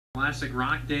Classic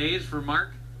rock days for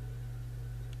Mark.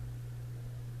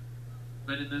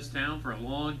 Been in this town for a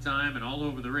long time and all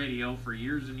over the radio for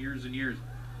years and years and years.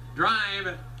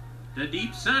 Drive to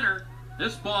deep center.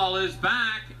 This ball is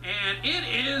back and it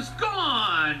is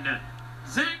gone.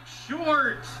 Zack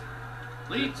Short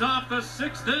leads off the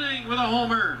 6th inning with a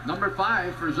homer. Number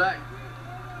 5 for Zack.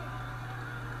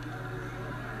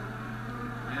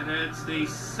 And it's the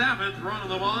 7th run of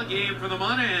the ball game for the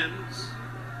Mud Hens.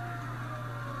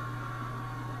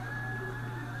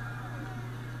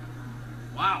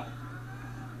 Wow.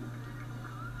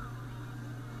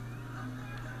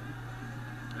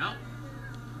 Well,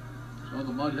 so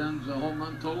the Mud Hens home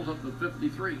run totals up to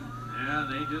 53.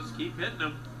 Yeah, they just keep hitting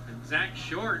them. And Zack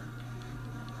Short,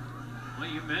 well,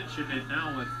 you mentioned it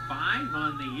now with 5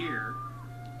 on the year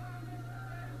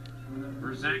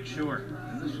for Zack Short.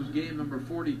 And this was game number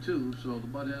 42, so the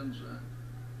Mud Hens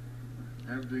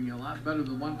averaging a lot better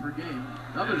than 1 per game.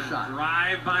 Another shot.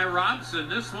 Drive by Robson.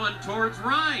 This one towards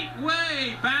right.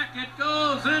 Way back it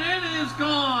goes, and it is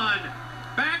gone.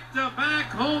 Back-to-back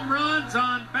home runs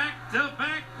on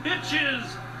back-to-back pitches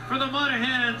for the Mud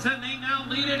Hens, and they now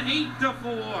lead it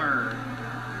 8-4.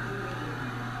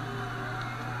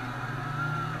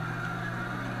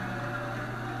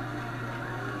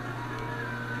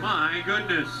 My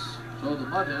goodness. So the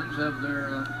Mud Hens have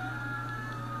their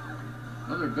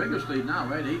biggest lead now,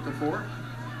 right? 8-4.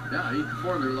 Yeah,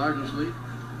 8-4, their largest lead.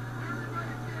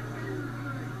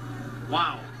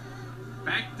 Wow.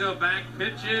 Back-to-back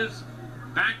pitches,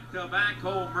 back-to-back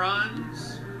home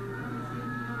runs.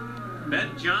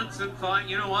 Ben Johnson thought,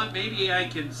 you know what, maybe I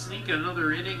can sneak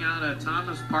another inning out of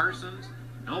Thomas Parsons.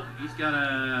 Nope, he's got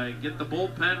to get the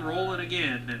bullpen rolling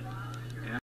again.